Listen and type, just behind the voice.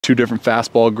Two different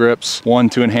fastball grips, one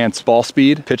to enhance ball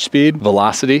speed, pitch speed,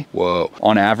 velocity. Whoa.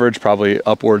 On average, probably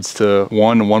upwards to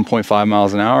 1 to 1.5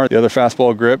 miles an hour. The other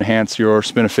fastball grip enhance your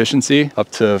spin efficiency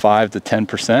up to 5 to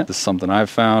 10%. This is something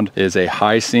I've found is a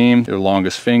high seam, your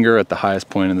longest finger at the highest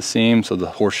point in the seam. So the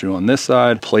horseshoe on this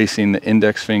side, placing the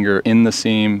index finger in the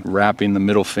seam, wrapping the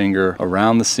middle finger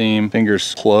around the seam,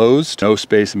 fingers closed, no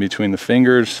space in between the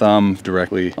fingers, thumb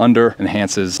directly under,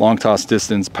 enhances long toss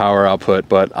distance, power output,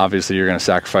 but obviously you're gonna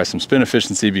sacrifice some spin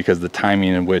efficiency because the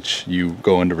timing in which you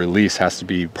go into release has to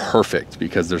be perfect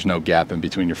because there's no gap in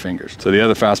between your fingers. So the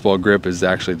other fastball grip is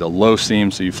actually the low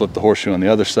seam, so you flip the horseshoe on the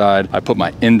other side. I put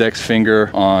my index finger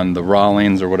on the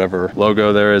Rowland or whatever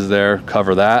logo there is there,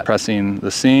 cover that, pressing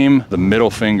the seam, the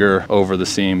middle finger over the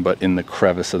seam, but in the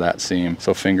crevice of that seam.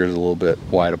 So fingers a little bit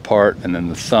wide apart, and then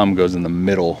the thumb goes in the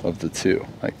middle of the two,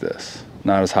 like this.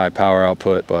 Not as high power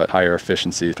output, but higher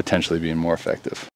efficiency, potentially being more effective.